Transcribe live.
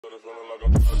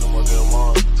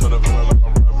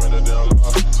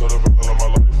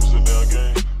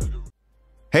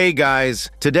Hey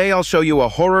guys, today I'll show you a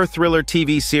horror thriller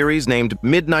TV series named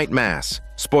Midnight Mass.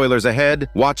 Spoilers ahead,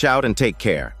 watch out and take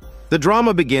care. The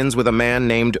drama begins with a man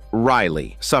named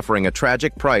Riley suffering a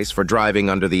tragic price for driving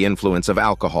under the influence of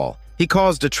alcohol. He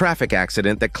caused a traffic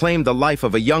accident that claimed the life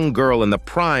of a young girl in the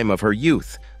prime of her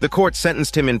youth. The court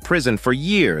sentenced him in prison for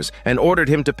years and ordered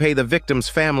him to pay the victim's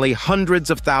family hundreds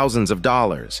of thousands of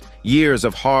dollars. Years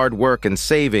of hard work and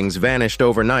savings vanished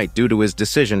overnight due to his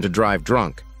decision to drive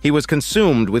drunk. He was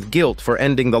consumed with guilt for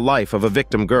ending the life of a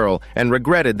victim girl and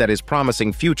regretted that his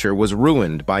promising future was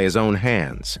ruined by his own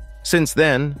hands. Since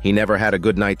then, he never had a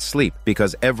good night's sleep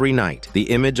because every night,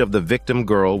 the image of the victim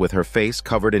girl with her face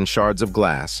covered in shards of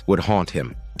glass would haunt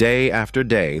him. Day after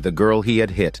day, the girl he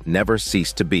had hit never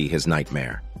ceased to be his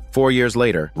nightmare. 4 years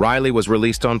later, Riley was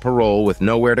released on parole with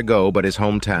nowhere to go but his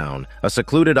hometown, a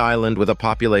secluded island with a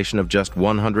population of just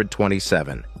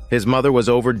 127. His mother was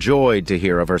overjoyed to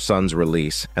hear of her son's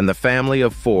release, and the family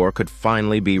of 4 could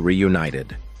finally be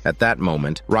reunited. At that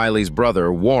moment, Riley's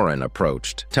brother, Warren,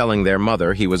 approached, telling their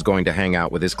mother he was going to hang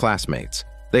out with his classmates.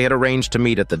 They had arranged to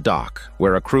meet at the dock,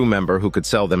 where a crew member who could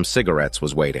sell them cigarettes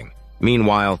was waiting.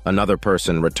 Meanwhile, another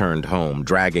person returned home,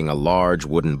 dragging a large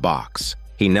wooden box.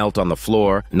 He knelt on the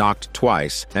floor, knocked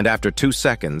twice, and after 2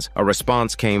 seconds, a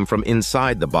response came from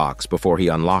inside the box before he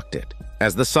unlocked it.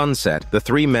 As the sun set, the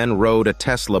 3 men rowed a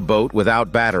Tesla boat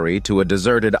without battery to a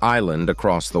deserted island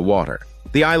across the water.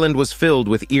 The island was filled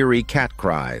with eerie cat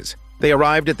cries. They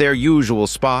arrived at their usual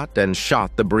spot and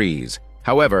shot the breeze.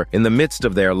 However, in the midst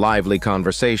of their lively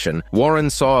conversation, Warren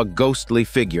saw a ghostly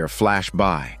figure flash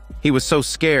by. He was so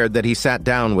scared that he sat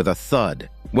down with a thud.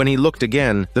 When he looked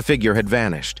again, the figure had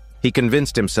vanished. He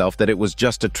convinced himself that it was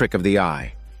just a trick of the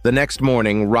eye. The next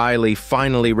morning, Riley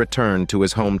finally returned to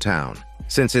his hometown.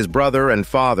 Since his brother and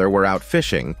father were out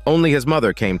fishing, only his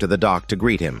mother came to the dock to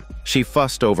greet him. She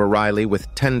fussed over Riley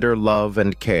with tender love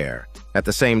and care. At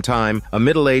the same time, a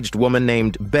middle-aged woman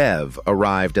named Bev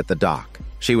arrived at the dock.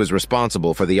 She was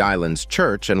responsible for the island's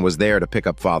church and was there to pick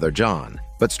up Father John.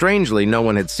 But strangely, no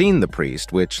one had seen the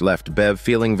priest, which left Bev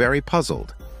feeling very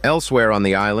puzzled. Elsewhere on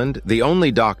the island, the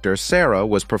only doctor, Sarah,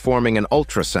 was performing an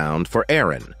ultrasound for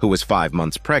Erin, who was 5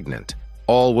 months pregnant.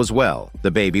 All was well.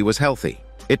 The baby was healthy.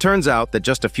 It turns out that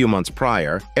just a few months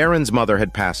prior, Erin's mother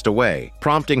had passed away,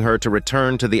 prompting her to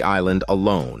return to the island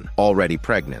alone, already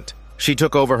pregnant. She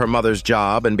took over her mother's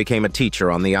job and became a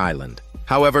teacher on the island.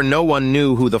 However, no one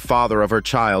knew who the father of her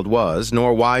child was,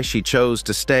 nor why she chose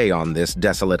to stay on this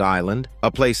desolate island,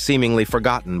 a place seemingly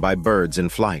forgotten by birds in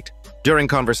flight. During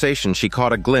conversation, she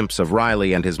caught a glimpse of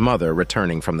Riley and his mother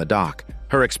returning from the dock.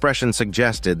 Her expression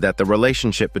suggested that the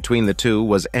relationship between the two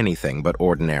was anything but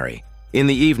ordinary. In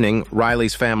the evening,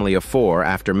 Riley's family of 4,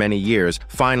 after many years,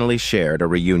 finally shared a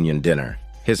reunion dinner.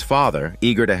 His father,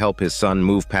 eager to help his son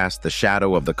move past the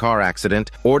shadow of the car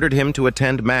accident, ordered him to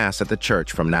attend Mass at the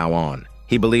church from now on.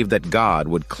 He believed that God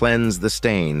would cleanse the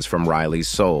stains from Riley's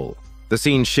soul. The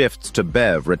scene shifts to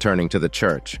Bev returning to the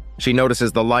church. She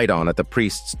notices the light on at the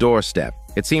priest's doorstep.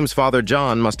 It seems Father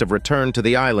John must have returned to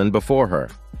the island before her.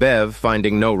 Bev,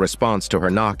 finding no response to her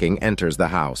knocking, enters the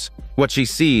house. What she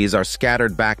sees are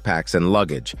scattered backpacks and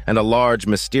luggage, and a large,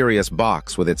 mysterious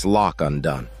box with its lock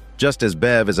undone. Just as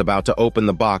Bev is about to open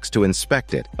the box to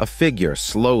inspect it, a figure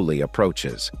slowly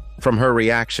approaches. From her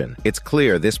reaction, it's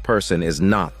clear this person is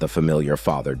not the familiar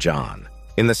Father John.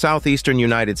 In the southeastern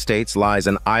United States lies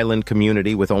an island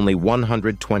community with only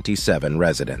 127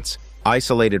 residents.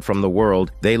 Isolated from the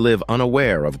world, they live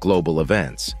unaware of global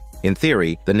events. In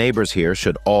theory, the neighbors here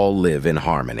should all live in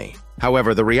harmony.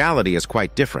 However, the reality is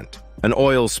quite different. An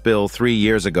oil spill 3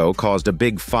 years ago caused a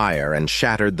big fire and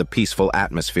shattered the peaceful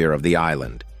atmosphere of the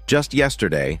island. Just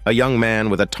yesterday, a young man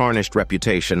with a tarnished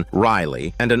reputation,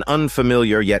 Riley, and an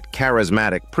unfamiliar yet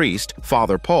charismatic priest,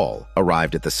 Father Paul,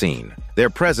 arrived at the scene.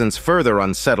 Their presence further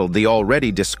unsettled the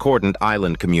already discordant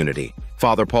island community.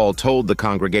 Father Paul told the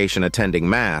congregation attending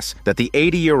Mass that the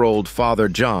 80-year-old Father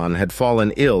John had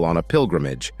fallen ill on a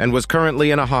pilgrimage and was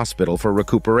currently in a hospital for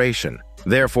recuperation.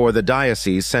 Therefore, the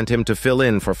diocese sent him to fill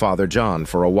in for Father John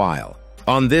for a while.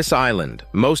 On this island,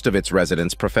 most of its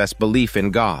residents profess belief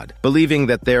in God, believing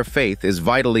that their faith is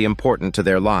vitally important to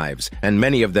their lives, and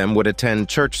many of them would attend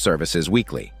church services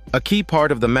weekly. A key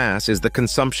part of the Mass is the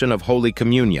consumption of Holy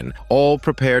Communion, all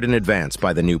prepared in advance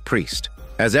by the new priest.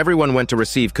 As everyone went to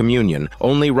receive communion,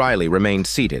 only Riley remained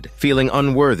seated, feeling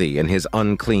unworthy in his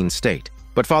unclean state.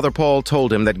 But Father Paul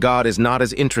told him that God is not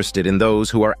as interested in those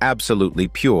who are absolutely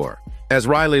pure. As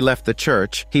Riley left the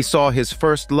church, he saw his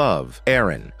first love,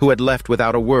 Erin, who had left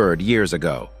without a word years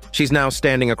ago. She's now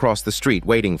standing across the street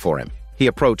waiting for him. He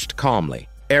approached calmly.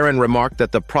 Aaron remarked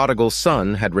that the prodigal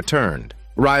son had returned.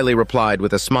 Riley replied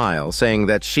with a smile, saying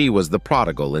that she was the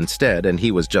prodigal instead and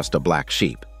he was just a black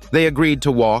sheep. They agreed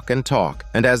to walk and talk,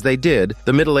 and as they did,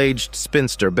 the middle-aged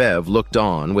spinster Bev looked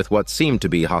on with what seemed to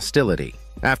be hostility.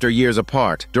 After years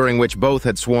apart, during which both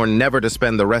had sworn never to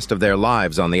spend the rest of their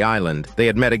lives on the island, they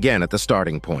had met again at the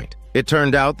starting point. It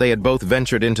turned out they had both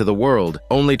ventured into the world,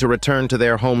 only to return to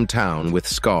their hometown with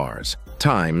scars.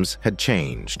 Times had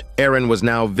changed. Aaron was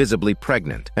now visibly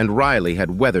pregnant, and Riley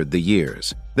had weathered the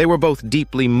years. They were both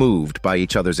deeply moved by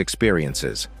each other's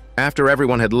experiences. After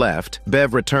everyone had left,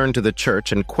 Bev returned to the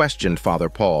church and questioned Father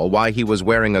Paul why he was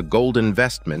wearing a golden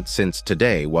vestment since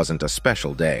today wasn't a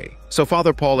special day. So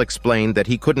Father Paul explained that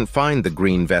he couldn't find the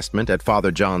green vestment at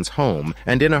Father John's home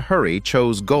and in a hurry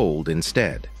chose gold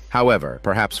instead. However,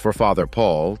 perhaps for Father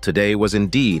Paul, today was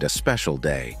indeed a special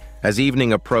day. As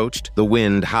evening approached, the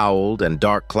wind howled and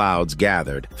dark clouds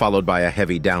gathered, followed by a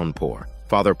heavy downpour.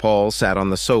 Father Paul sat on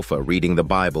the sofa reading the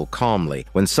Bible calmly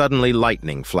when suddenly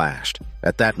lightning flashed.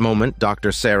 At that moment,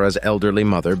 Dr. Sarah's elderly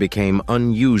mother became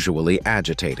unusually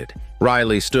agitated.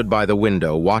 Riley stood by the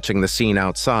window watching the scene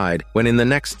outside when in the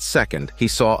next second he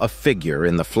saw a figure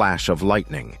in the flash of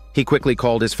lightning. He quickly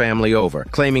called his family over,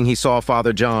 claiming he saw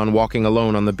Father John walking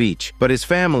alone on the beach, but his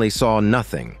family saw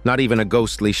nothing, not even a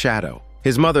ghostly shadow.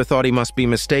 His mother thought he must be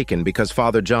mistaken because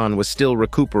Father John was still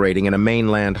recuperating in a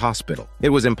mainland hospital. It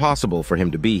was impossible for him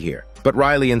to be here. But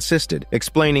Riley insisted,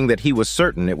 explaining that he was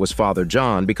certain it was Father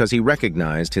John because he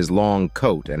recognized his long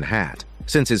coat and hat.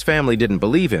 Since his family didn't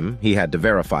believe him, he had to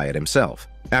verify it himself.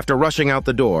 After rushing out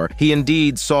the door, he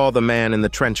indeed saw the man in the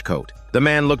trench coat. The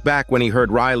man looked back when he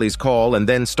heard Riley's call and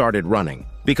then started running.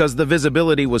 Because the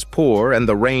visibility was poor and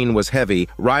the rain was heavy,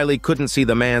 Riley couldn't see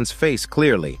the man's face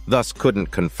clearly, thus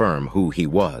couldn't confirm who he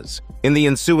was. In the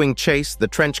ensuing chase, the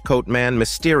trenchcoat man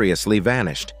mysteriously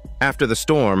vanished. After the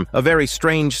storm, a very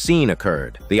strange scene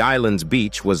occurred. The island's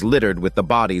beach was littered with the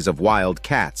bodies of wild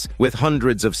cats, with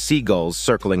hundreds of seagulls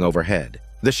circling overhead.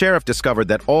 The sheriff discovered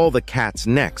that all the cats'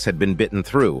 necks had been bitten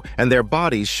through, and their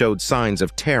bodies showed signs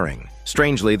of tearing.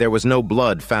 Strangely, there was no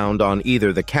blood found on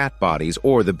either the cat bodies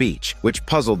or the beach, which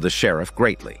puzzled the sheriff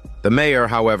greatly. The mayor,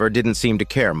 however, didn't seem to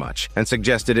care much, and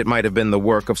suggested it might have been the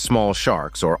work of small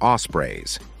sharks or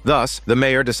ospreys. Thus, the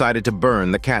mayor decided to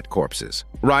burn the cat corpses.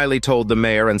 Riley told the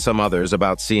mayor and some others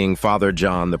about seeing Father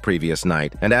John the previous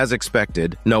night, and as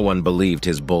expected, no one believed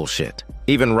his bullshit.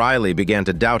 Even Riley began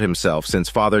to doubt himself since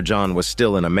Father John was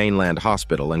still in a mainland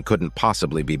hospital and couldn't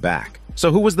possibly be back.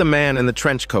 So who was the man in the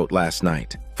trench coat last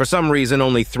night? For some reason,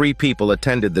 only 3 people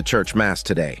attended the church mass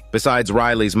today. Besides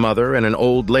Riley's mother and an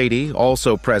old lady,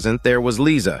 also present there was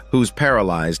Lisa, who's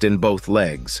paralyzed in both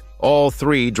legs. All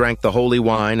 3 drank the holy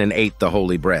wine and ate the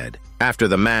holy bread. After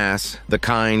the mass, the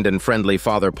kind and friendly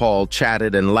Father Paul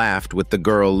chatted and laughed with the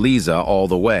girl Lisa all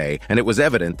the way, and it was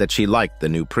evident that she liked the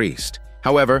new priest.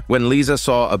 However, when Lisa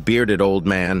saw a bearded old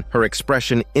man, her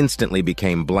expression instantly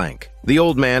became blank. The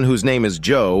old man, whose name is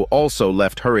Joe, also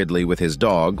left hurriedly with his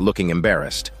dog, looking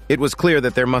embarrassed. It was clear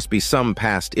that there must be some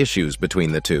past issues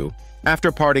between the two.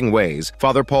 After parting ways,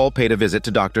 Father Paul paid a visit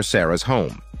to Dr. Sarah's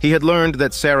home. He had learned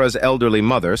that Sarah's elderly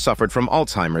mother suffered from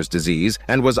Alzheimer's disease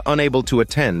and was unable to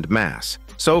attend Mass.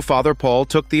 So Father Paul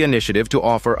took the initiative to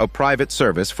offer a private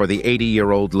service for the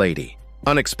 80-year-old lady.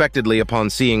 Unexpectedly,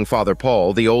 upon seeing Father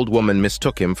Paul, the old woman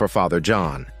mistook him for Father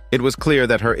John. It was clear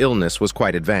that her illness was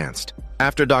quite advanced.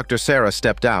 After Dr. Sarah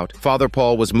stepped out, Father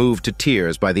Paul was moved to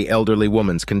tears by the elderly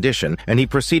woman's condition, and he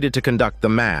proceeded to conduct the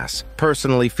Mass,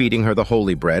 personally feeding her the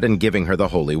holy bread and giving her the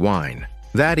holy wine.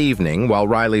 That evening, while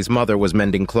Riley's mother was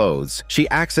mending clothes, she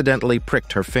accidentally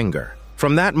pricked her finger.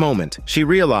 From that moment, she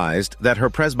realized that her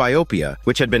presbyopia,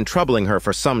 which had been troubling her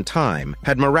for some time,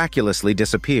 had miraculously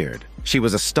disappeared. She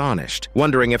was astonished,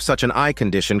 wondering if such an eye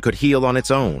condition could heal on its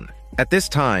own. At this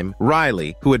time,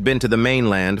 Riley, who had been to the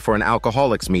mainland for an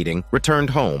alcoholics meeting,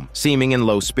 returned home, seeming in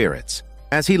low spirits.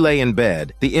 As he lay in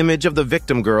bed, the image of the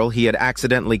victim girl he had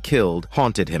accidentally killed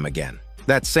haunted him again.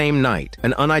 That same night,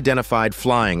 an unidentified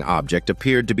flying object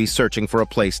appeared to be searching for a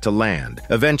place to land,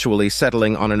 eventually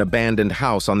settling on an abandoned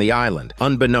house on the island,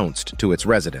 unbeknownst to its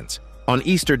residents. On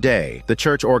Easter Day, the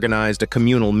church organized a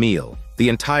communal meal. The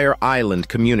entire island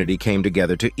community came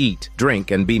together to eat,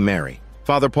 drink, and be merry.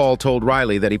 Father Paul told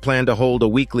Riley that he planned to hold a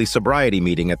weekly sobriety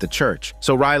meeting at the church,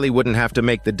 so Riley wouldn't have to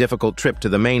make the difficult trip to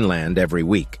the mainland every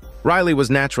week. Riley was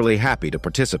naturally happy to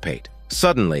participate.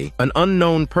 Suddenly, an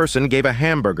unknown person gave a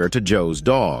hamburger to Joe's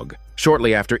dog.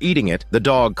 Shortly after eating it, the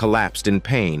dog collapsed in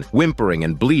pain, whimpering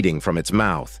and bleeding from its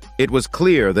mouth. It was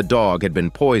clear the dog had been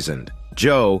poisoned.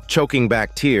 Joe, choking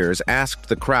back tears, asked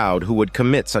the crowd who would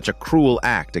commit such a cruel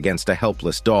act against a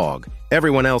helpless dog.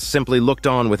 Everyone else simply looked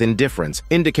on with indifference,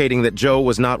 indicating that Joe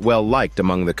was not well liked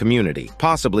among the community,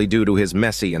 possibly due to his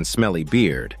messy and smelly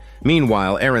beard.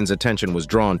 Meanwhile, Erin's attention was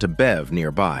drawn to Bev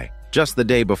nearby. Just the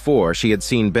day before, she had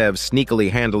seen Bev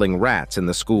sneakily handling rats in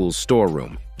the school's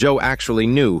storeroom. Joe actually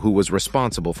knew who was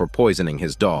responsible for poisoning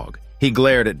his dog. He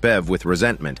glared at Bev with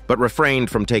resentment, but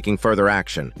refrained from taking further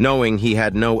action, knowing he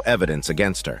had no evidence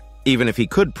against her. Even if he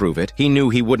could prove it, he knew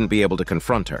he wouldn't be able to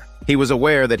confront her. He was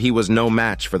aware that he was no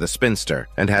match for the spinster,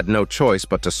 and had no choice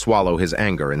but to swallow his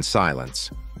anger in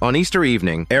silence. On Easter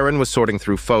evening, Erin was sorting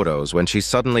through photos when she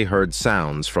suddenly heard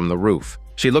sounds from the roof.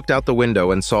 She looked out the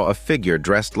window and saw a figure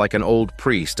dressed like an old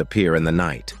priest appear in the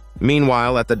night.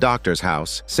 Meanwhile, at the doctor's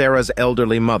house, Sarah's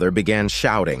elderly mother began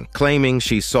shouting, claiming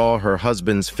she saw her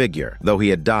husband's figure, though he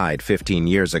had died 15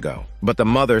 years ago. But the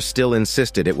mother still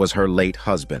insisted it was her late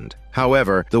husband.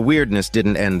 However, the weirdness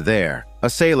didn't end there. A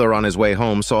sailor on his way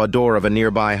home saw a door of a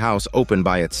nearby house open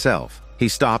by itself. He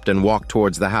stopped and walked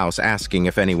towards the house, asking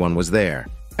if anyone was there.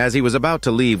 As he was about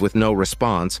to leave with no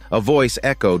response, a voice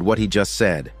echoed what he just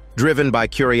said. Driven by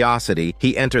curiosity,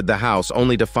 he entered the house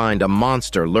only to find a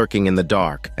monster lurking in the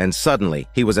dark, and suddenly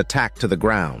he was attacked to the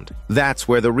ground. That's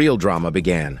where the real drama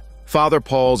began. Father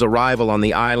Paul's arrival on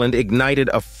the island ignited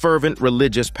a fervent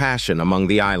religious passion among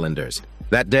the islanders.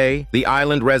 That day, the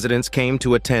island residents came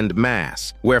to attend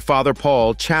Mass, where Father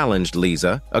Paul challenged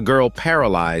Lisa, a girl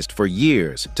paralyzed for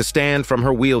years, to stand from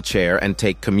her wheelchair and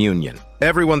take communion.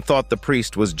 Everyone thought the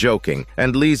priest was joking,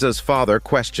 and Lisa's father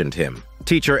questioned him.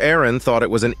 Teacher Erin thought it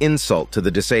was an insult to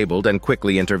the disabled and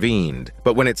quickly intervened.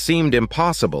 But when it seemed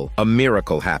impossible, a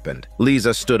miracle happened.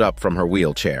 Lisa stood up from her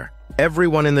wheelchair.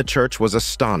 Everyone in the church was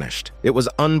astonished. It was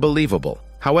unbelievable.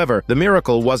 However, the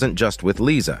miracle wasn't just with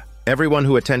Lisa. Everyone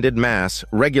who attended Mass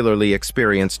regularly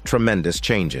experienced tremendous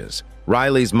changes.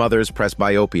 Riley's mother's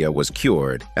presbyopia was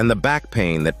cured, and the back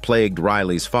pain that plagued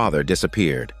Riley's father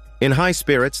disappeared. In high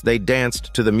spirits, they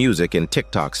danced to the music in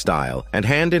TikTok style, and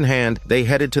hand in hand, they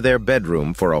headed to their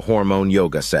bedroom for a hormone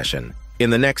yoga session.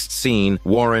 In the next scene,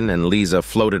 Warren and Lisa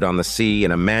floated on the sea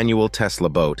in a manual Tesla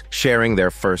boat, sharing their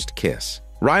first kiss.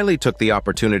 Riley took the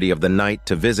opportunity of the night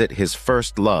to visit his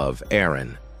first love,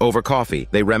 Erin. Over coffee,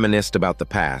 they reminisced about the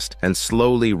past and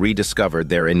slowly rediscovered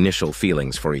their initial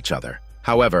feelings for each other.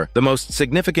 However, the most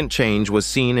significant change was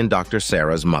seen in Dr.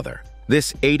 Sarah's mother.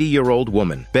 This 80-year-old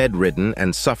woman, bedridden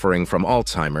and suffering from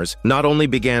Alzheimer's, not only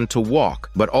began to walk,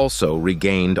 but also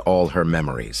regained all her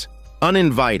memories.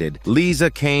 Uninvited,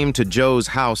 Lisa came to Joe's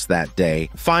house that day,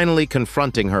 finally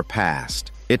confronting her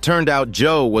past. It turned out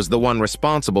Joe was the one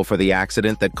responsible for the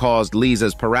accident that caused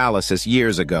Lisa's paralysis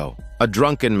years ago. A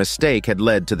drunken mistake had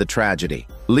led to the tragedy.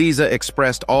 Lisa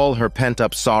expressed all her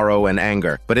pent-up sorrow and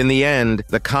anger, but in the end,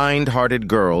 the kind-hearted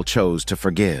girl chose to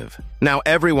forgive. Now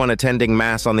everyone attending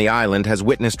Mass on the island has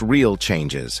witnessed real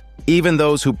changes. Even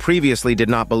those who previously did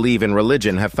not believe in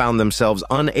religion have found themselves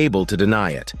unable to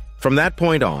deny it. From that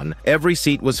point on, every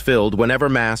seat was filled whenever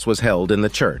Mass was held in the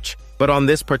church. But on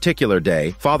this particular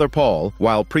day, Father Paul,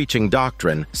 while preaching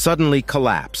doctrine, suddenly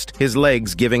collapsed, his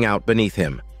legs giving out beneath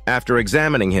him. After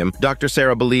examining him, Dr.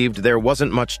 Sarah believed there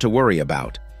wasn't much to worry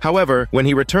about. However, when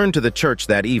he returned to the church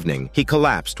that evening, he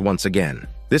collapsed once again.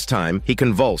 This time, he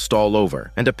convulsed all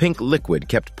over, and a pink liquid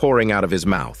kept pouring out of his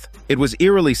mouth. It was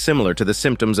eerily similar to the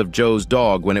symptoms of Joe's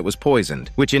dog when it was poisoned,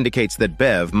 which indicates that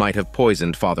Bev might have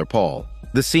poisoned Father Paul.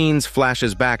 The scenes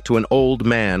flashes back to an old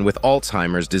man with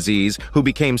Alzheimer's disease who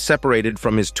became separated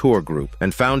from his tour group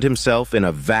and found himself in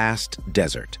a vast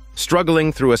desert.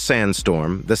 Struggling through a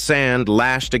sandstorm, the sand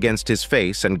lashed against his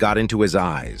face and got into his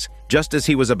eyes. Just as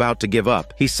he was about to give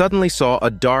up, he suddenly saw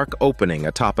a dark opening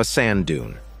atop a sand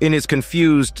dune. In his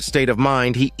confused state of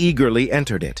mind, he eagerly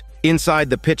entered it. Inside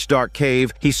the pitch-dark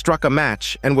cave, he struck a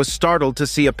match and was startled to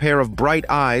see a pair of bright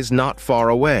eyes not far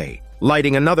away.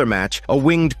 Lighting another match, a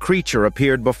winged creature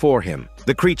appeared before him.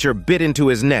 The creature bit into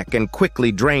his neck and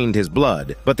quickly drained his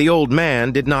blood, but the old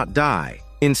man did not die.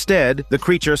 Instead, the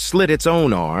creature slit its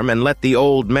own arm and let the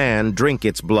old man drink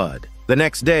its blood. The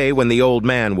next day, when the old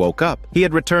man woke up, he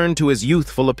had returned to his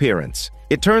youthful appearance.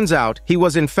 It turns out he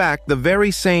was in fact the very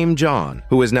same John,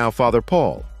 who is now Father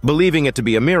Paul. Believing it to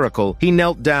be a miracle, he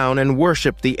knelt down and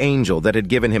worshipped the angel that had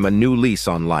given him a new lease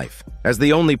on life. As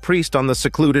the only priest on the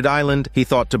secluded island, he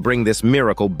thought to bring this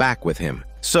miracle back with him.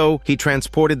 So, he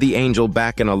transported the angel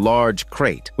back in a large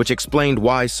crate, which explained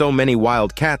why so many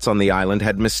wild cats on the island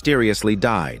had mysteriously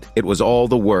died. It was all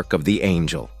the work of the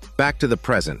angel. Back to the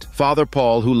present, Father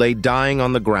Paul, who lay dying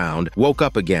on the ground, woke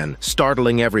up again,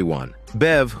 startling everyone.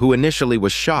 Bev, who initially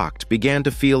was shocked, began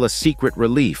to feel a secret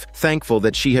relief, thankful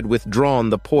that she had withdrawn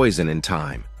the poison in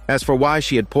time. As for why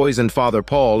she had poisoned Father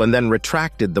Paul and then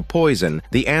retracted the poison,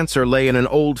 the answer lay in an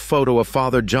old photo of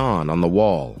Father John on the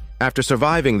wall. After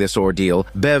surviving this ordeal,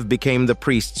 Bev became the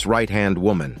priest's right-hand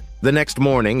woman. The next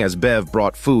morning, as Bev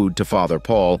brought food to Father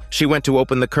Paul, she went to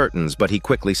open the curtains, but he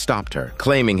quickly stopped her,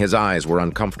 claiming his eyes were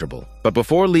uncomfortable. But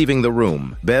before leaving the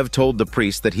room, Bev told the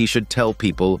priest that he should tell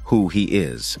people who he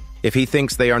is. If he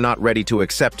thinks they are not ready to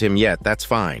accept him yet, that's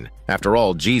fine. After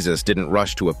all, Jesus didn't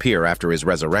rush to appear after his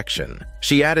resurrection.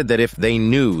 She added that if they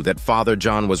knew that Father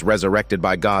John was resurrected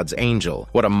by God's angel,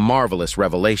 what a marvelous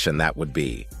revelation that would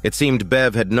be. It seemed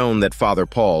Bev had known that Father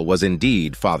Paul was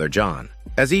indeed Father John.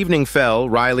 As evening fell,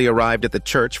 Riley arrived at the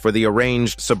church for the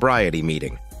arranged sobriety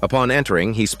meeting. Upon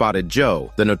entering, he spotted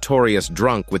Joe, the notorious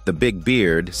drunk with the big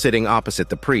beard, sitting opposite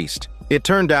the priest. It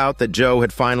turned out that Joe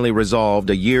had finally resolved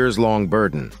a years-long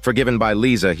burden, forgiven by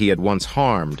Lisa he had once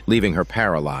harmed, leaving her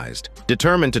paralyzed.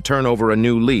 Determined to turn over a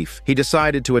new leaf, he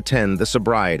decided to attend the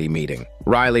sobriety meeting.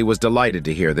 Riley was delighted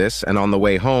to hear this, and on the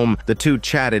way home, the two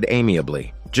chatted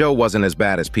amiably. Joe wasn't as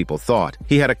bad as people thought.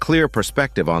 He had a clear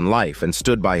perspective on life and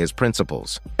stood by his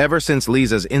principles. Ever since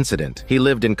Lisa's incident, he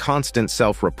lived in constant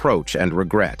self-reproach and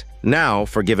regret. Now,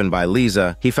 forgiven by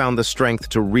Lisa, he found the strength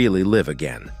to really live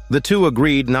again. The two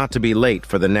agreed not to be late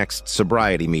for the next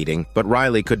sobriety meeting, but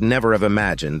Riley could never have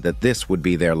imagined that this would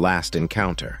be their last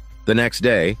encounter. The next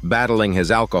day, battling his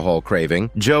alcohol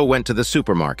craving, Joe went to the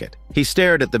supermarket. He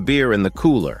stared at the beer in the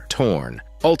cooler, torn.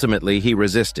 Ultimately, he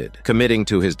resisted, committing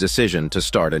to his decision to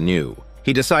start anew.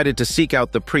 He decided to seek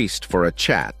out the priest for a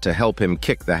chat to help him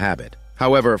kick the habit.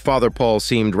 However, Father Paul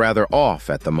seemed rather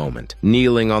off at the moment,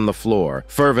 kneeling on the floor,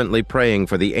 fervently praying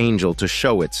for the angel to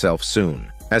show itself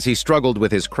soon. As he struggled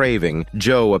with his craving,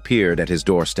 Joe appeared at his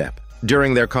doorstep.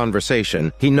 During their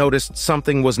conversation, he noticed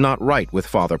something was not right with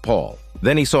Father Paul.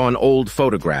 Then he saw an old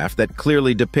photograph that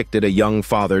clearly depicted a young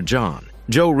Father John.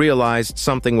 Joe realized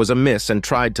something was amiss and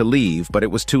tried to leave, but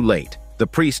it was too late. The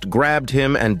priest grabbed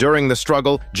him, and during the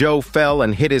struggle, Joe fell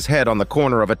and hit his head on the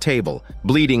corner of a table.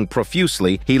 Bleeding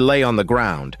profusely, he lay on the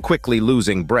ground, quickly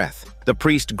losing breath. The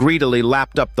priest greedily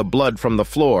lapped up the blood from the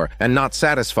floor, and not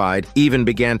satisfied, even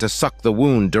began to suck the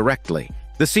wound directly.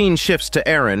 The scene shifts to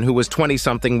Erin, who was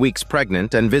 20-something weeks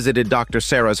pregnant and visited Dr.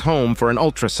 Sarah's home for an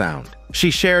ultrasound.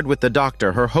 She shared with the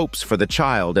doctor her hopes for the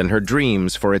child and her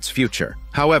dreams for its future.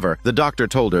 However, the doctor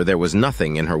told her there was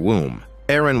nothing in her womb.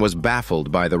 Erin was baffled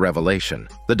by the revelation.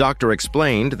 The doctor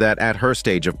explained that at her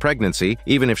stage of pregnancy,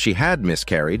 even if she had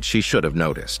miscarried, she should have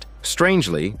noticed.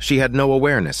 Strangely, she had no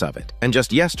awareness of it, and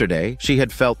just yesterday, she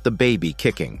had felt the baby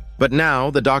kicking. But now,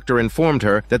 the doctor informed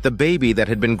her that the baby that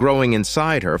had been growing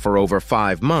inside her for over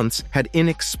 5 months had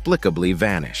inexplicably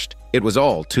vanished. It was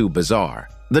all too bizarre.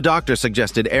 The doctor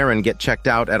suggested Erin get checked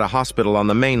out at a hospital on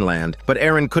the mainland, but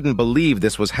Erin couldn't believe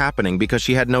this was happening because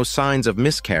she had no signs of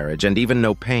miscarriage and even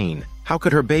no pain. How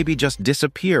could her baby just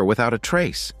disappear without a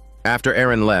trace? After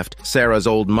Erin left, Sarah's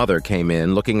old mother came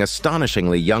in, looking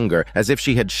astonishingly younger, as if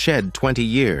she had shed 20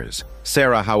 years.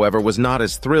 Sarah, however, was not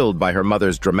as thrilled by her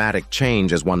mother's dramatic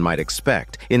change as one might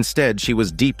expect. Instead, she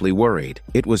was deeply worried.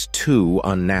 It was too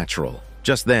unnatural.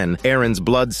 Just then, Erin's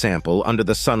blood sample under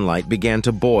the sunlight began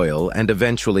to boil and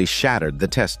eventually shattered the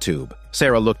test tube.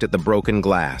 Sarah looked at the broken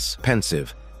glass,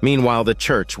 pensive. Meanwhile, the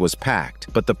church was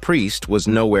packed, but the priest was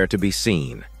nowhere to be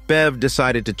seen. Bev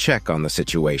decided to check on the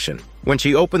situation. When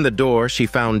she opened the door, she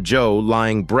found Joe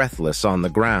lying breathless on the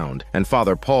ground and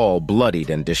Father Paul bloodied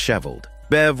and disheveled.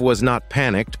 Bev was not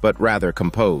panicked, but rather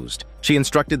composed. She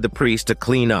instructed the priest to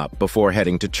clean up before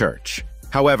heading to church.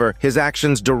 However, his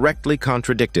actions directly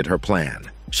contradicted her plan.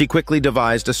 She quickly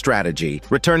devised a strategy,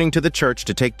 returning to the church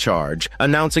to take charge,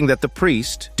 announcing that the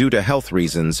priest, due to health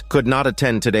reasons, could not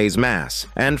attend today's mass,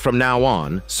 and from now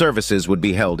on, services would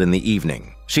be held in the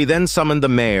evening. She then summoned the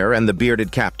mayor and the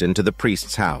bearded captain to the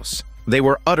priest's house. They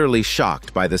were utterly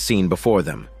shocked by the scene before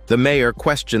them. The mayor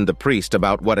questioned the priest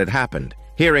about what had happened.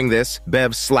 Hearing this,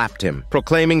 Bev slapped him,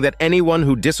 proclaiming that anyone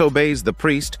who disobeys the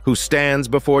priest, who stands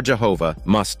before Jehovah,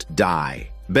 must die.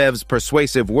 Bev's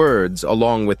persuasive words,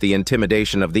 along with the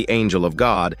intimidation of the angel of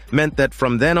God, meant that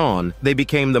from then on, they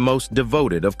became the most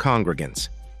devoted of congregants.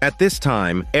 At this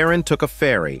time, Erin took a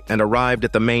ferry and arrived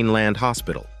at the mainland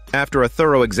hospital. After a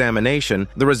thorough examination,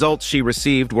 the results she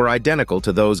received were identical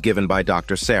to those given by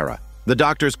Dr. Sarah. The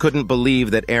doctors couldn't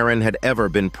believe that Erin had ever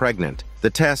been pregnant. The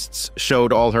tests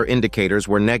showed all her indicators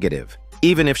were negative.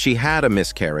 Even if she had a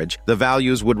miscarriage, the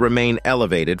values would remain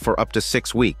elevated for up to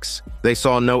 6 weeks. They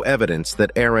saw no evidence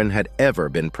that Erin had ever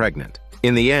been pregnant.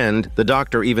 In the end, the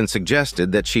doctor even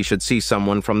suggested that she should see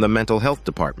someone from the mental health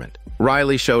department.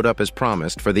 Riley showed up as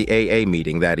promised for the AA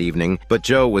meeting that evening, but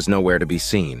Joe was nowhere to be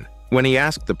seen. When he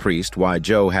asked the priest why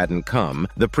Joe hadn't come,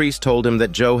 the priest told him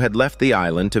that Joe had left the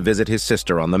island to visit his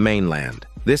sister on the mainland.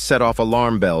 This set off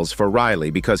alarm bells for Riley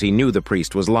because he knew the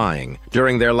priest was lying.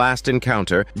 During their last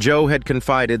encounter, Joe had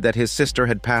confided that his sister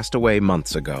had passed away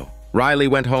months ago. Riley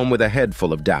went home with a head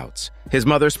full of doubts. His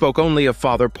mother spoke only of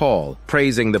Father Paul,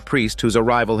 praising the priest whose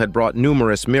arrival had brought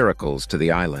numerous miracles to the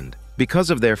island.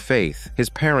 Because of their faith, his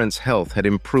parents' health had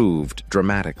improved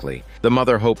dramatically. The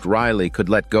mother hoped Riley could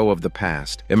let go of the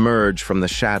past, emerge from the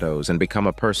shadows, and become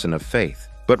a person of faith.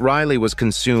 But Riley was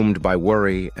consumed by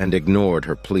worry and ignored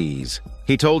her pleas.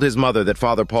 He told his mother that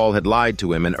Father Paul had lied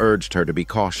to him and urged her to be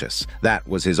cautious. That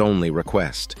was his only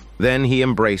request. Then he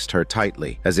embraced her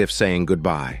tightly, as if saying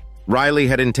goodbye. Riley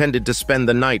had intended to spend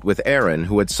the night with Aaron,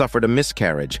 who had suffered a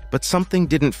miscarriage, but something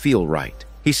didn't feel right.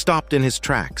 He stopped in his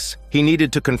tracks. He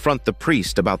needed to confront the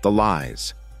priest about the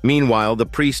lies. Meanwhile, the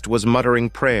priest was muttering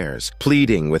prayers,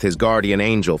 pleading with his guardian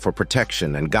angel for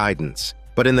protection and guidance.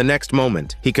 But in the next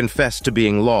moment, he confessed to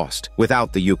being lost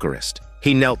without the Eucharist.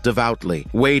 He knelt devoutly,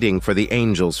 waiting for the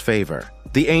angel's favor.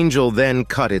 The angel then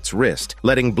cut its wrist,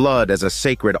 letting blood as a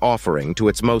sacred offering to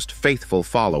its most faithful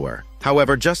follower.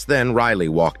 However, just then Riley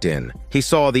walked in. He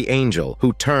saw the angel,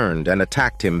 who turned and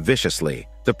attacked him viciously.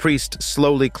 The priest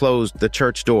slowly closed the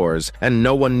church doors, and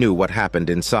no one knew what happened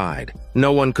inside.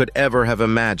 No one could ever have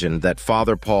imagined that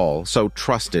Father Paul, so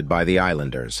trusted by the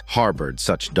islanders, harbored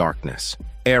such darkness.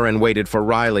 Erin waited for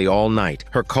Riley all night,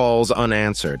 her calls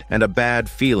unanswered, and a bad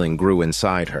feeling grew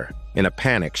inside her. In a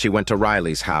panic, she went to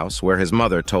Riley's house, where his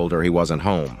mother told her he wasn't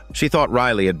home. She thought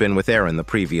Riley had been with Erin the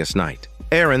previous night.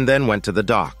 Erin then went to the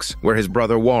docks, where his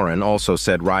brother Warren also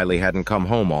said Riley hadn't come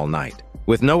home all night.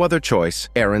 With no other choice,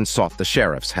 Erin sought the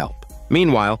sheriff's help.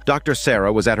 Meanwhile, Dr.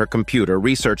 Sarah was at her computer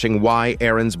researching why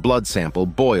Erin's blood sample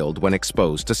boiled when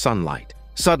exposed to sunlight.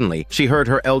 Suddenly, she heard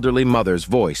her elderly mother's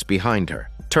voice behind her.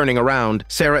 Turning around,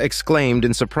 Sarah exclaimed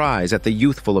in surprise at the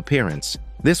youthful appearance.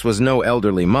 This was no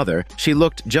elderly mother. She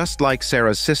looked just like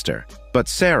Sarah's sister. But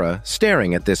Sarah,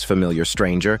 staring at this familiar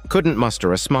stranger, couldn't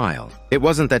muster a smile. It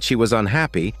wasn't that she was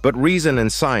unhappy, but reason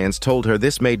and science told her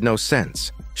this made no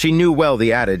sense. She knew well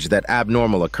the adage that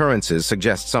abnormal occurrences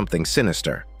suggest something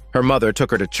sinister. Her mother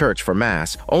took her to church for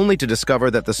Mass, only to discover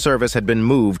that the service had been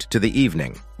moved to the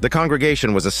evening. The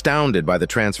congregation was astounded by the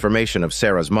transformation of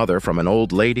Sarah's mother from an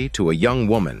old lady to a young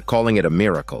woman, calling it a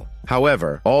miracle.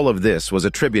 However, all of this was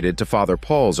attributed to Father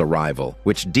Paul's arrival,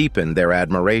 which deepened their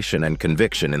admiration and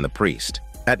conviction in the priest.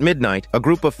 At midnight, a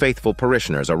group of faithful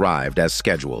parishioners arrived as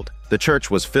scheduled. The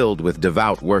church was filled with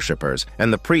devout worshippers,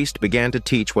 and the priest began to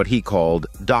teach what he called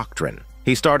doctrine.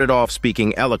 He started off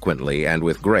speaking eloquently and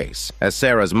with grace, as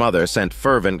Sarah's mother sent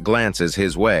fervent glances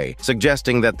his way,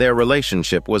 suggesting that their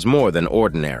relationship was more than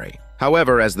ordinary.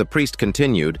 However, as the priest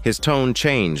continued, his tone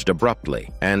changed abruptly,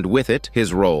 and with it,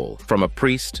 his role, from a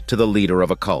priest to the leader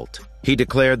of a cult. He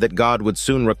declared that God would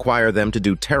soon require them to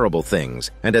do terrible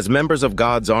things, and as members of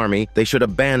God's army, they should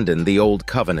abandon the old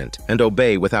covenant and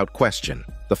obey without question.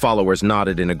 The followers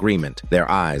nodded in agreement, their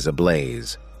eyes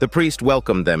ablaze. The priest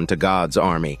welcomed them to God's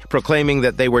army, proclaiming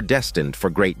that they were destined for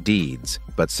great deeds.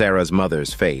 But Sarah's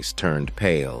mother's face turned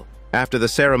pale. After the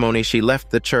ceremony, she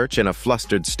left the church in a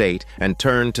flustered state and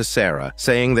turned to Sarah,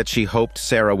 saying that she hoped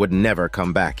Sarah would never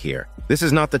come back here. This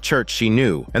is not the church she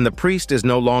knew, and the priest is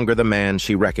no longer the man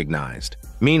she recognized.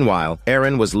 Meanwhile,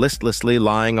 Erin was listlessly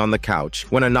lying on the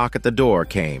couch when a knock at the door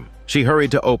came. She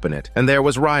hurried to open it, and there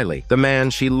was Riley, the man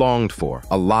she longed for,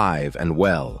 alive and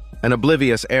well. An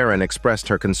oblivious Erin expressed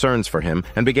her concerns for him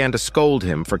and began to scold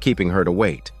him for keeping her to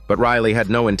wait. But Riley had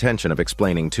no intention of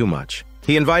explaining too much.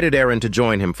 He invited Erin to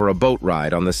join him for a boat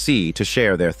ride on the sea to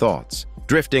share their thoughts.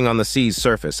 Drifting on the sea's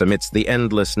surface amidst the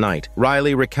endless night,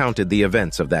 Riley recounted the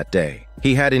events of that day.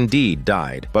 He had indeed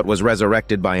died, but was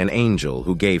resurrected by an angel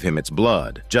who gave him its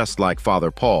blood, just like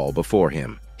Father Paul before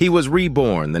him. He was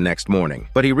reborn the next morning,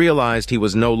 but he realized he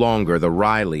was no longer the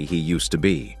Riley he used to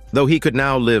be. Though he could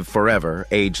now live forever,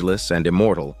 ageless and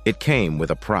immortal, it came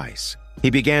with a price. He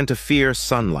began to fear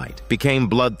sunlight, became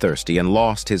bloodthirsty, and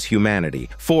lost his humanity,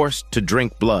 forced to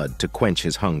drink blood to quench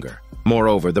his hunger.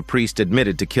 Moreover, the priest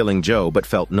admitted to killing Joe but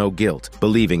felt no guilt,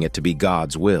 believing it to be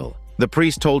God's will. The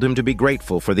priest told him to be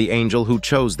grateful for the angel who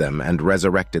chose them and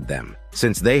resurrected them.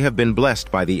 Since they have been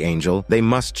blessed by the angel, they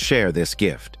must share this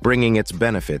gift, bringing its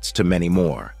benefits to many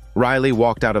more. Riley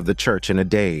walked out of the church in a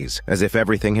daze, as if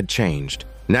everything had changed.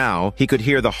 Now, he could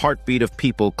hear the heartbeat of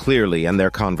people clearly and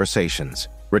their conversations.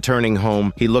 Returning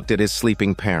home, he looked at his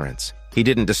sleeping parents. He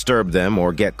didn't disturb them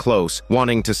or get close,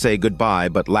 wanting to say goodbye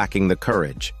but lacking the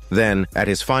courage. Then, at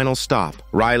his final stop,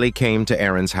 Riley came to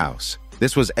Erin's house.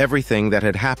 This was everything that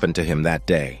had happened to him that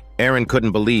day. Aaron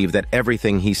couldn't believe that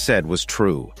everything he said was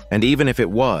true. And even if it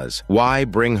was, why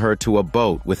bring her to a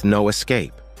boat with no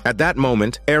escape? At that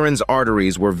moment, Aaron's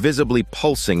arteries were visibly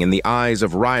pulsing in the eyes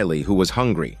of Riley, who was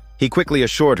hungry. He quickly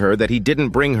assured her that he didn't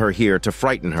bring her here to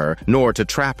frighten her, nor to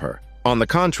trap her. On the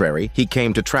contrary, he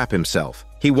came to trap himself.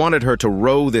 He wanted her to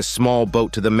row this small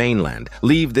boat to the mainland,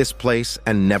 leave this place,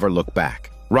 and never look back.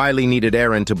 Riley needed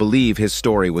Aaron to believe his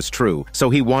story was true, so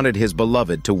he wanted his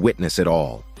beloved to witness it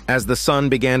all. As the sun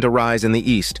began to rise in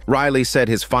the east, Riley said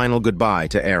his final goodbye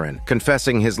to Aaron,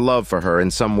 confessing his love for her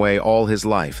in some way all his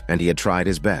life, and he had tried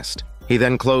his best. He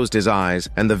then closed his eyes,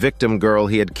 and the victim girl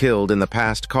he had killed in the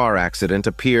past car accident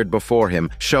appeared before him,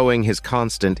 showing his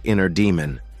constant inner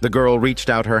demon. The girl reached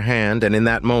out her hand, and in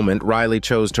that moment, Riley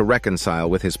chose to reconcile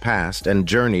with his past and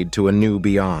journeyed to a new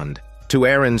beyond. To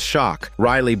Aaron's shock,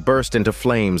 Riley burst into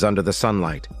flames under the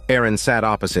sunlight. Aaron sat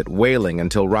opposite, wailing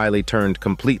until Riley turned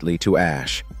completely to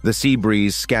ash. The sea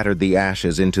breeze scattered the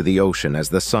ashes into the ocean as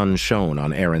the sun shone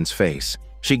on Aaron's face.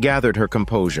 She gathered her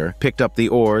composure, picked up the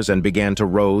oars, and began to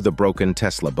row the broken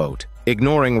Tesla boat.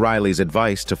 Ignoring Riley's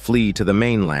advice to flee to the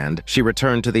mainland, she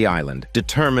returned to the island,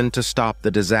 determined to stop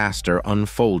the disaster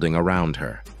unfolding around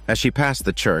her. As she passed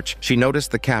the church, she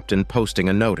noticed the captain posting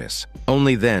a notice.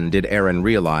 Only then did Aaron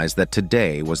realize that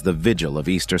today was the vigil of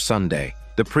Easter Sunday.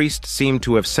 The priest seemed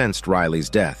to have sensed Riley's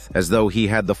death, as though he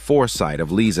had the foresight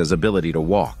of Lisa's ability to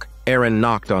walk. Aaron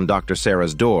knocked on Dr.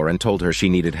 Sarah's door and told her she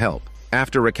needed help.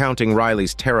 After recounting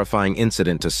Riley's terrifying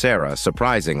incident to Sarah,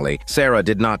 surprisingly, Sarah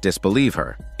did not disbelieve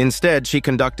her. Instead, she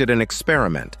conducted an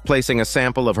experiment, placing a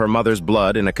sample of her mother's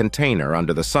blood in a container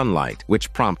under the sunlight,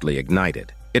 which promptly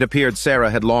ignited. It appeared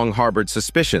Sarah had long harbored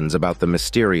suspicions about the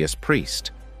mysterious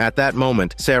priest. At that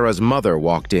moment, Sarah's mother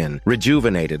walked in,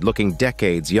 rejuvenated, looking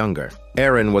decades younger.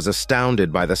 Aaron was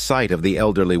astounded by the sight of the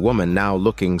elderly woman now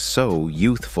looking so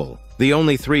youthful. The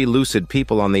only 3 lucid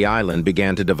people on the island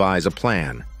began to devise a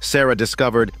plan. Sarah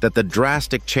discovered that the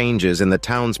drastic changes in the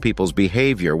townspeople's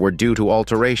behavior were due to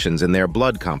alterations in their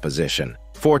blood composition.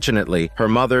 Fortunately, her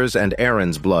mother's and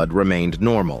Aaron's blood remained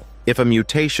normal. If a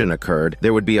mutation occurred,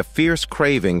 there would be a fierce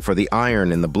craving for the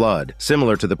iron in the blood,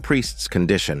 similar to the priest's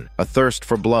condition, a thirst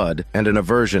for blood and an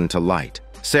aversion to light.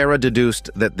 Sarah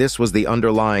deduced that this was the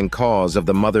underlying cause of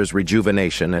the mother's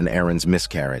rejuvenation and Aaron's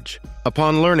miscarriage.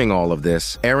 Upon learning all of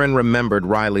this, Aaron remembered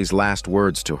Riley's last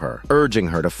words to her, urging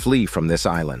her to flee from this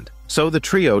island. So the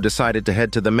trio decided to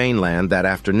head to the mainland that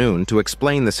afternoon to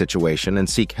explain the situation and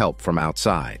seek help from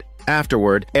outside.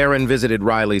 Afterward, Aaron visited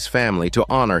Riley's family to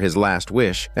honor his last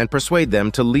wish and persuade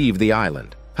them to leave the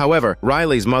island. However,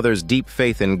 Riley's mother's deep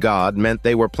faith in God meant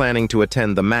they were planning to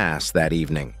attend the Mass that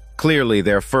evening. Clearly,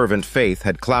 their fervent faith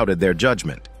had clouded their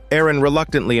judgment. Aaron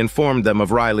reluctantly informed them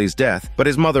of Riley's death, but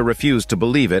his mother refused to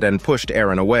believe it and pushed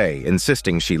Aaron away,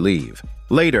 insisting she leave.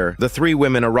 Later, the 3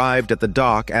 women arrived at the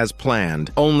dock as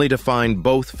planned, only to find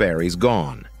both ferries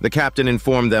gone. The captain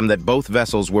informed them that both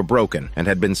vessels were broken and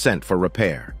had been sent for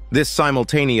repair. This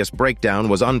simultaneous breakdown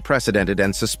was unprecedented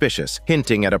and suspicious,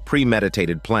 hinting at a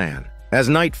premeditated plan. As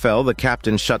night fell, the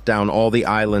captain shut down all the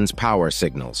island's power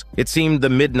signals. It seemed the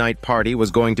midnight party was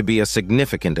going to be a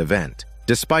significant event.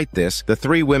 Despite this, the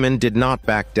 3 women did not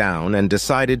back down and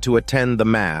decided to attend the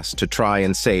Mass to try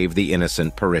and save the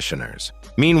innocent parishioners.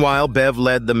 Meanwhile, Bev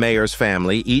led the mayor's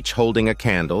family, each holding a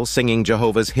candle, singing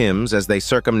Jehovah's hymns as they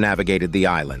circumnavigated the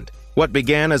island. What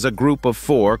began as a group of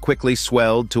 4 quickly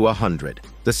swelled to 100.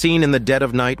 The scene in the dead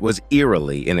of night was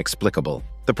eerily inexplicable.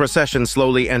 The procession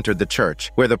slowly entered the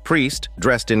church, where the priest,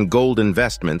 dressed in golden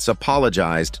vestments,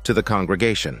 apologized to the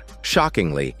congregation.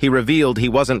 Shockingly, he revealed he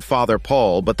wasn't Father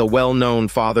Paul, but the well-known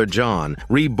Father John,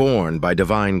 reborn by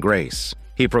divine grace.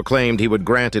 He proclaimed he would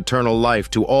grant eternal life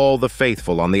to all the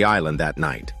faithful on the island that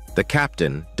night. The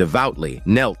captain, devoutly,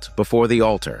 knelt before the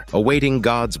altar, awaiting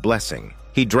God's blessing.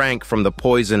 He drank from the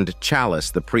poisoned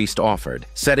chalice the priest offered,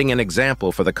 setting an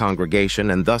example for the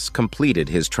congregation and thus completed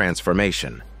his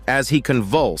transformation. As he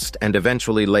convulsed and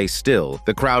eventually lay still,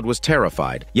 the crowd was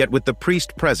terrified, yet with the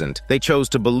priest present, they chose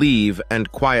to believe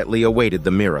and quietly awaited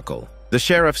the miracle. The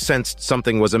sheriff sensed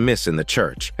something was amiss in the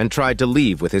church and tried to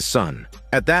leave with his son.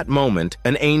 At that moment,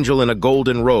 an angel in a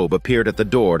golden robe appeared at the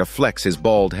door to flex his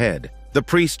bald head. The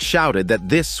priest shouted that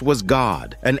this was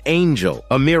God, an angel,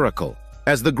 a miracle.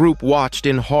 As the group watched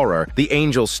in horror, the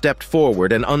angel stepped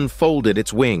forward and unfolded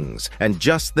its wings, and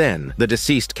just then, the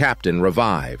deceased captain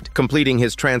revived, completing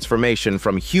his transformation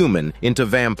from human into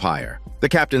vampire. The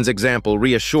captain's example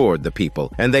reassured the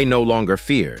people, and they no longer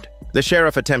feared. The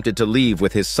sheriff attempted to leave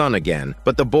with his son again,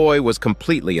 but the boy was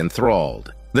completely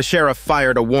enthralled. The sheriff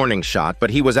fired a warning shot,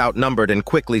 but he was outnumbered and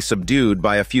quickly subdued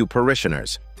by a few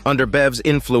parishioners. Under Bev's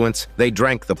influence, they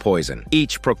drank the poison,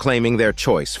 each proclaiming their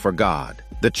choice for God.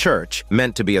 The church,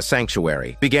 meant to be a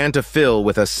sanctuary, began to fill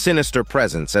with a sinister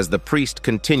presence as the priest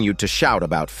continued to shout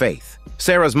about faith.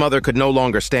 Sarah's mother could no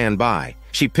longer stand by.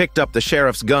 She picked up the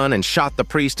sheriff's gun and shot the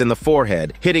priest in the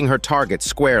forehead, hitting her target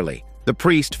squarely. The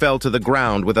priest fell to the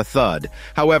ground with a thud.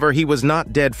 However, he was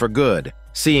not dead for good.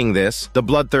 Seeing this, the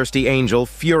bloodthirsty angel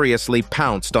furiously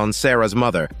pounced on Sarah's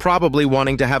mother, probably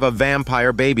wanting to have a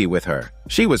vampire baby with her.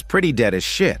 She was pretty dead as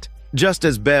shit. Just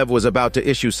as Bev was about to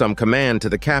issue some command to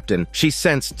the captain, she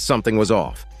sensed something was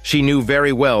off. She knew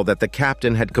very well that the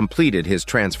captain had completed his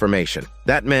transformation.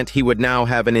 That meant he would now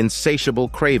have an insatiable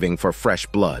craving for fresh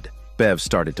blood. Bev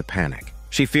started to panic.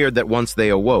 She feared that once they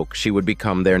awoke, she would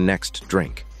become their next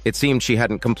drink. It seemed she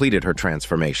hadn't completed her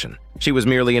transformation. She was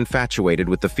merely infatuated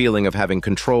with the feeling of having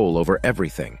control over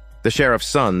everything. The sheriff's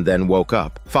son then woke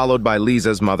up, followed by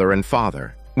Lisa's mother and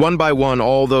father. One by one,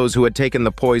 all those who had taken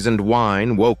the poisoned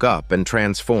wine woke up and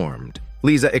transformed.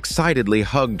 Lisa excitedly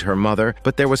hugged her mother,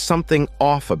 but there was something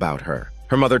off about her.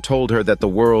 Her mother told her that the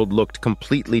world looked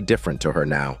completely different to her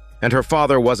now, and her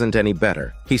father wasn't any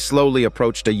better. He slowly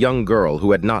approached a young girl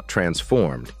who had not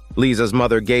transformed. Lisa's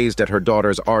mother gazed at her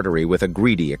daughter's artery with a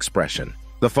greedy expression.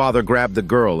 The father grabbed the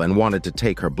girl and wanted to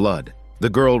take her blood. The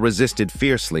girl resisted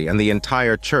fiercely, and the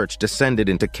entire church descended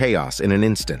into chaos in an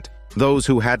instant. Those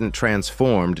who hadn't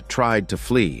transformed tried to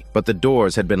flee, but the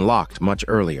doors had been locked much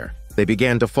earlier. They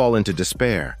began to fall into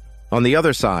despair. On the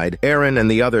other side, Aaron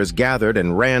and the others gathered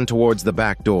and ran towards the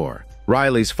back door.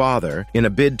 Riley's father, in a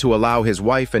bid to allow his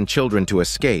wife and children to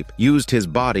escape, used his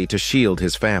body to shield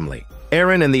his family.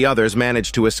 Aaron and the others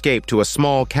managed to escape to a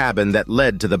small cabin that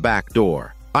led to the back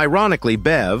door. Ironically,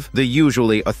 Bev, the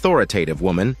usually authoritative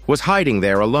woman, was hiding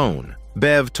there alone.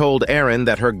 Bev told Aaron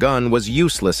that her gun was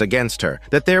useless against her,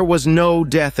 that there was no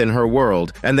death in her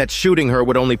world, and that shooting her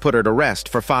would only put her to rest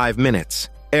for 5 minutes.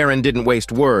 Aaron didn't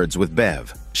waste words with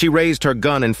Bev. She raised her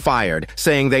gun and fired,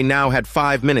 saying they now had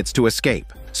 5 minutes to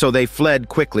escape, so they fled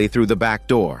quickly through the back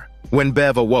door. When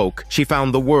Bev awoke, she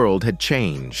found the world had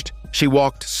changed. She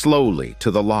walked slowly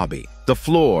to the lobby. The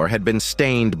floor had been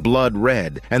stained blood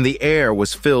red, and the air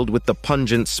was filled with the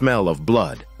pungent smell of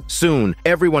blood. Soon,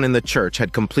 everyone in the church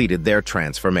had completed their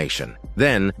transformation.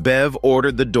 Then, Bev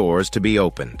ordered the doors to be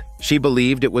opened. She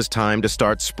believed it was time to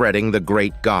start spreading the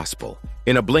great gospel.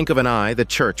 In a blink of an eye, the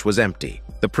church was empty.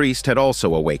 The priest had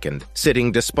also awakened,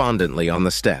 sitting despondently on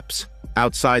the steps.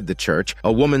 Outside the church,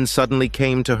 a woman suddenly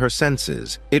came to her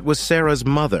senses. It was Sarah's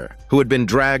mother, who had been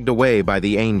dragged away by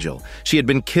the angel. She had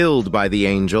been killed by the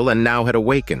angel and now had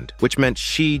awakened, which meant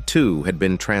she too had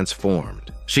been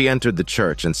transformed. She entered the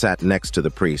church and sat next to the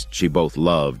priest she both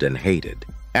loved and hated.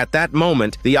 At that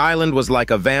moment, the island was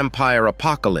like a vampire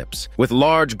apocalypse, with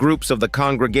large groups of the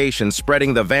congregation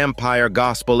spreading the vampire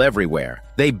gospel everywhere.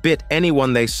 They bit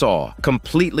anyone they saw,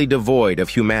 completely devoid of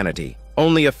humanity.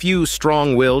 Only a few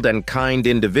strong-willed and kind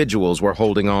individuals were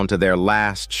holding on to their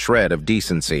last shred of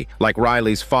decency, like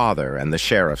Riley's father and the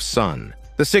sheriff's son.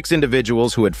 The 6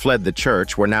 individuals who had fled the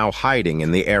church were now hiding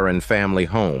in the Aaron family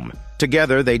home.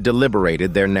 Together, they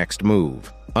deliberated their next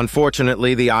move.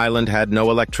 Unfortunately, the island had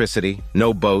no electricity,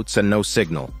 no boats, and no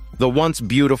signal. The once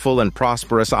beautiful and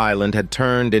prosperous island had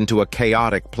turned into a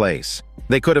chaotic place.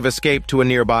 They could have escaped to a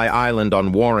nearby island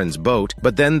on Warren's boat,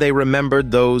 but then they remembered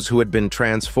those who had been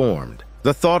transformed.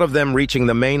 The thought of them reaching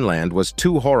the mainland was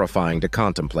too horrifying to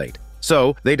contemplate.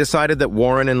 So, they decided that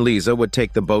Warren and Lisa would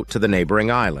take the boat to the neighboring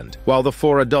island, while the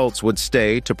 4 adults would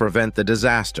stay to prevent the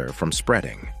disaster from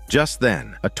spreading. Just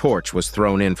then, a torch was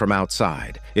thrown in from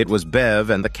outside. It was Bev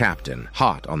and the captain,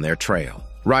 hot on their trail.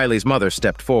 Riley's mother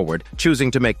stepped forward,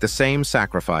 choosing to make the same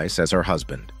sacrifice as her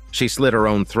husband. She slit her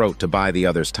own throat to buy the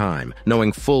others time,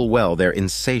 knowing full well their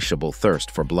insatiable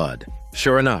thirst for blood.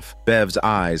 Sure enough, Bev's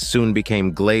eyes soon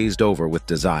became glazed over with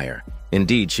desire.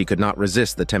 Indeed, she could not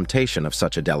resist the temptation of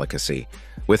such a delicacy.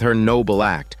 With her noble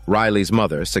act, Riley's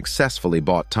mother successfully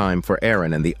bought time for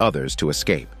Aaron and the others to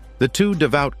escape. The 2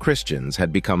 devout Christians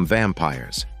had become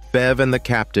vampires. Bev and the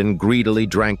captain greedily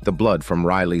drank the blood from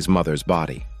Riley's mother's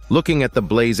body. Looking at the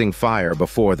blazing fire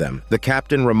before them, the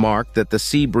captain remarked that the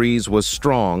sea breeze was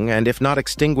strong and if not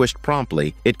extinguished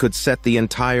promptly, it could set the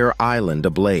entire island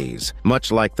ablaze,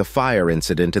 much like the fire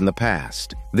incident in the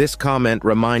past. This comment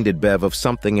reminded Bev of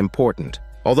something important.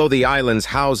 Although the island's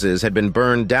houses had been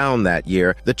burned down that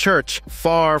year, the church,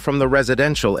 far from the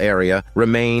residential area,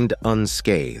 remained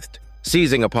unscathed.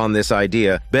 Seizing upon this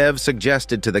idea, Bev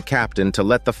suggested to the captain to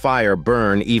let the fire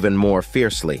burn even more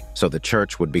fiercely, so the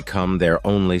church would become their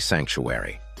only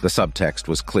sanctuary. The subtext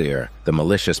was clear. The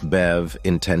malicious Bev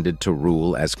intended to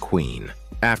rule as queen.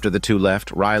 After the 2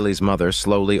 left, Riley's mother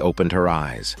slowly opened her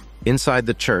eyes. Inside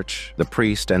the church, the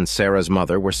priest and Sarah's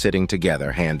mother were sitting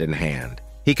together, hand in hand.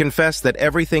 He confessed that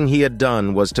everything he had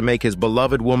done was to make his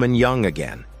beloved woman young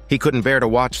again. He couldn't bear to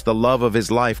watch the love of his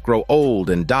life grow old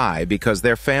and die because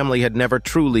their family had never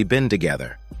truly been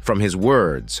together. From his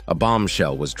words, a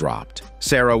bombshell was dropped.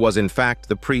 Sarah was in fact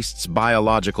the priest's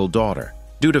biological daughter.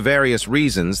 Due to various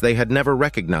reasons, they had never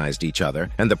recognized each other,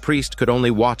 and the priest could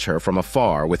only watch her from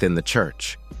afar within the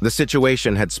church. The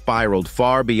situation had spiraled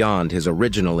far beyond his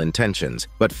original intentions,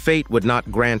 but fate would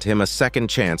not grant him a second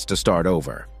chance to start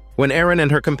over. When Erin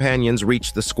and her companions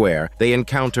reached the square, they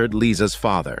encountered Lisa's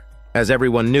father. As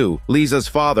everyone knew, Lisa's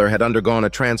father had undergone a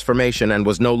transformation and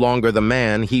was no longer the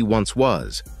man he once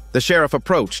was. The sheriff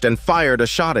approached and fired a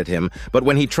shot at him, but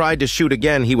when he tried to shoot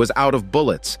again, he was out of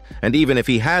bullets, and even if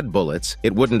he had bullets,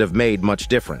 it wouldn't have made much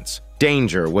difference.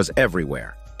 Danger was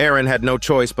everywhere. Erin had no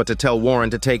choice but to tell Warren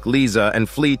to take Lisa and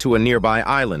flee to a nearby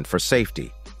island for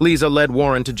safety. Lisa led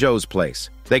Warren to Joe's place.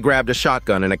 They grabbed a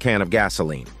shotgun and a can of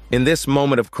gasoline. In this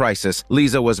moment of crisis,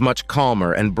 Lisa was much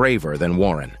calmer and braver than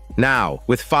Warren. Now,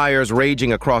 with fires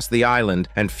raging across the island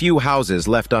and few houses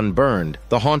left unburned,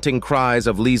 the haunting cries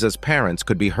of Lisa's parents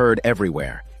could be heard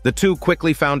everywhere. The two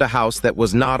quickly found a house that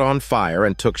was not on fire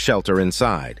and took shelter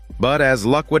inside. But as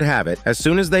luck would have it, as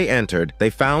soon as they entered, they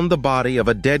found the body of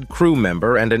a dead crew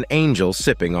member and an angel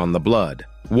sipping on the blood.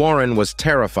 Warren was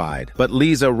terrified, but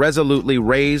Lisa resolutely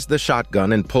raised the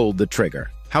shotgun and pulled the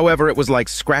trigger. However, it was like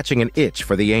scratching an itch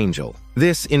for the angel.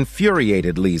 This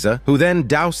infuriated Lisa, who then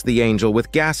doused the angel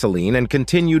with gasoline and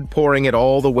continued pouring it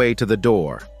all the way to the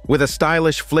door. With a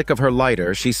stylish flick of her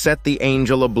lighter, she set the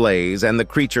angel ablaze, and the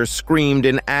creature screamed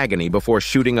in agony before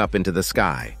shooting up into the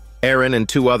sky. Erin and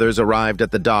two others arrived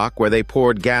at the dock, where they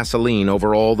poured gasoline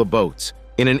over all the boats.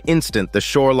 In an instant, the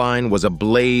shoreline was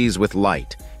ablaze with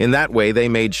light. In that way, they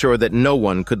made sure that no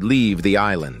one could leave the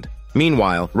island.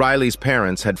 Meanwhile, Riley's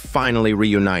parents had finally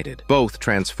reunited, both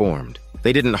transformed.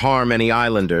 They didn't harm any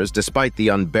islanders despite the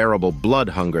unbearable blood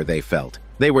hunger they felt.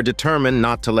 They were determined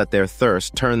not to let their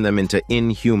thirst turn them into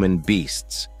inhuman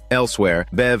beasts. Elsewhere,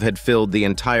 Bev had filled the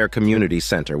entire community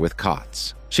center with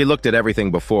cots. She looked at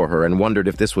everything before her and wondered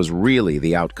if this was really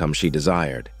the outcome she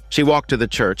desired. She walked to the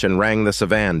church and rang the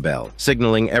Savan bell,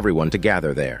 signaling everyone to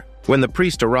gather there. When the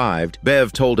priest arrived,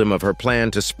 Bev told him of her plan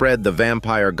to spread the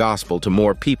vampire gospel to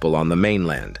more people on the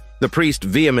mainland. The priest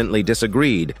vehemently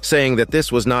disagreed, saying that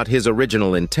this was not his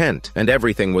original intent and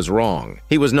everything was wrong.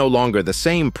 He was no longer the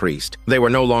same priest. They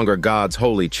were no longer God's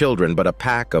holy children, but a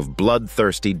pack of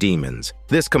bloodthirsty demons.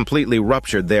 This completely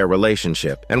ruptured their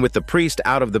relationship, and with the priest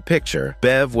out of the picture,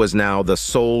 Bev was now the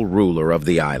sole ruler of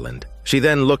the island. She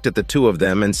then looked at the two of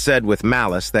them and said with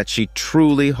malice that she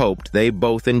truly hoped they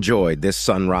both enjoyed this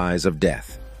sunrise of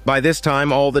death. By this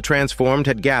time, all the transformed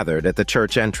had gathered at the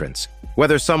church entrance.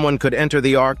 Whether someone could enter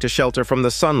the ark to shelter from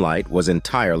the sunlight was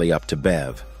entirely up to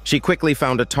Bev. She quickly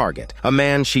found a target, a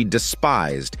man she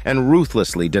despised, and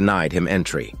ruthlessly denied him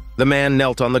entry. The man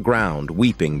knelt on the ground,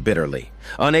 weeping bitterly.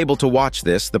 Unable to watch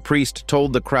this, the priest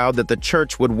told the crowd that the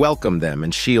church would welcome them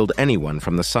and shield anyone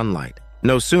from the sunlight.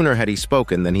 No sooner had he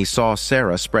spoken than he saw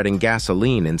Sarah spreading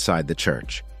gasoline inside the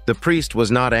church. The priest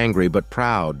was not angry but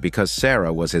proud because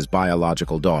Sarah was his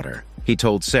biological daughter. He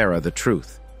told Sarah the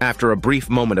truth. After a brief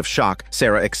moment of shock,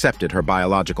 Sarah accepted her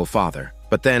biological father.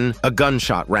 But then, a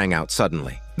gunshot rang out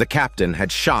suddenly. The captain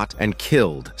had shot and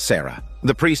killed Sarah.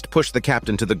 The priest pushed the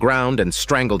captain to the ground and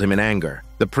strangled him in anger.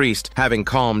 The priest, having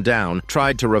calmed down,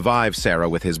 tried to revive Sarah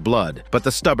with his blood, but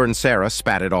the stubborn Sarah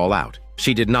spat it all out.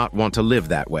 She did not want to live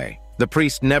that way. The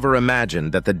priest never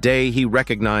imagined that the day he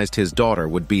recognized his daughter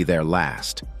would be their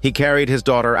last. He carried his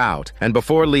daughter out, and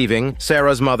before leaving,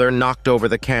 Sarah's mother knocked over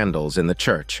the candles in the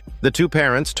church. The two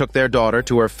parents took their daughter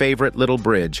to her favorite little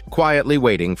bridge, quietly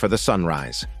waiting for the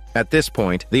sunrise. At this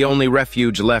point, the only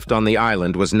refuge left on the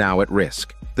island was now at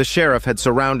risk. The sheriff had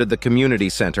surrounded the community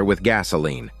center with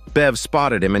gasoline. Bev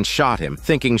spotted him and shot him,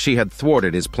 thinking she had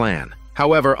thwarted his plan.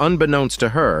 However, unbeknownst to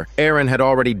her, Erin had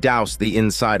already doused the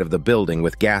inside of the building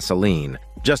with gasoline.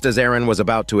 Just as Erin was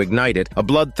about to ignite it, a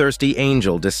bloodthirsty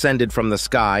angel descended from the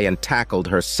sky and tackled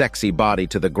her sexy body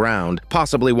to the ground,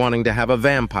 possibly wanting to have a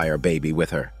vampire baby with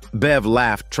her. Bev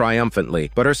laughed triumphantly,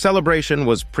 but her celebration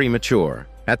was premature.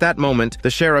 At that moment,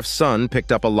 the sheriff's son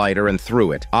picked up a lighter and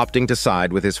threw it, opting to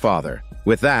side with his father.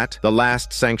 With that, the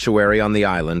last sanctuary on the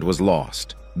island was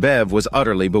lost. Bev was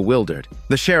utterly bewildered.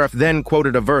 The sheriff then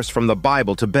quoted a verse from the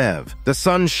Bible to Bev. "The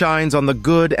sun shines on the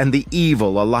good and the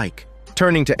evil alike."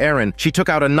 Turning to Erin, she took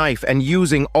out a knife and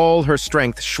using all her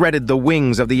strength shredded the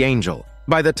wings of the angel.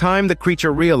 By the time the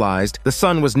creature realized, the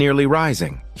sun was nearly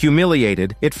rising.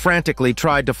 Humiliated, it frantically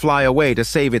tried to fly away to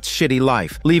save its shitty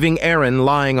life, leaving Aaron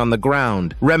lying on the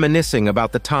ground, reminiscing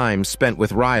about the time spent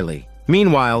with Riley.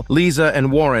 Meanwhile, Lisa and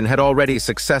Warren had already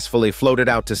successfully floated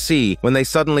out to sea when they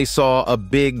suddenly saw a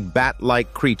big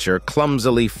bat-like creature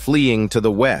clumsily fleeing to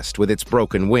the west with its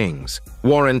broken wings.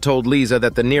 Warren told Lisa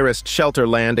that the nearest shelter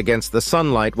land against the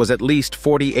sunlight was at least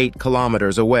 48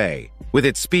 kilometers away. With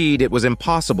its speed, it was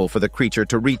impossible for the creature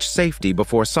to reach safety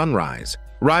before sunrise.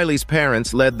 Riley's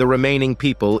parents led the remaining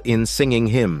people in singing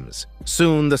hymns.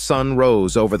 Soon the sun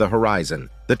rose over the horizon.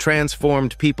 The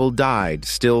transformed people died,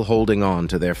 still holding on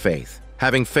to their faith.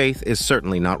 Having faith is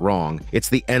certainly not wrong. It's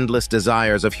the endless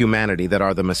desires of humanity that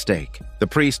are the mistake. The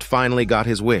priest finally got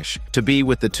his wish, to be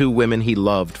with the two women he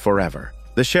loved forever.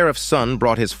 The sheriff's son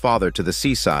brought his father to the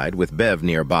seaside with Bev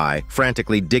nearby,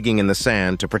 frantically digging in the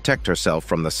sand to protect herself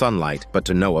from the sunlight, but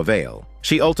to no avail.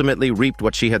 She ultimately reaped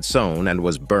what she had sown and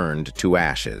was burned to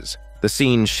ashes. The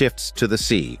scene shifts to the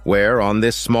sea, where, on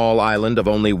this small island of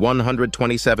only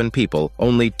 127 people,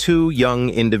 only 2 young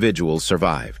individuals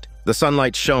survived. The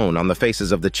sunlight shone on the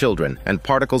faces of the children, and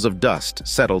particles of dust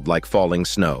settled like falling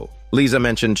snow. Lisa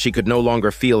mentioned she could no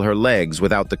longer feel her legs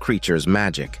without the creature's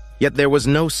magic. Yet there was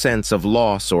no sense of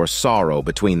loss or sorrow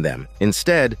between them.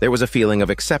 Instead, there was a feeling of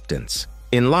acceptance.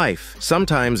 In life,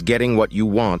 sometimes getting what you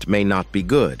want may not be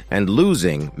good, and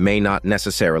losing may not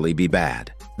necessarily be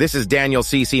bad. This is Daniel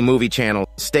CC Movie Channel.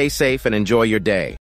 Stay safe and enjoy your day.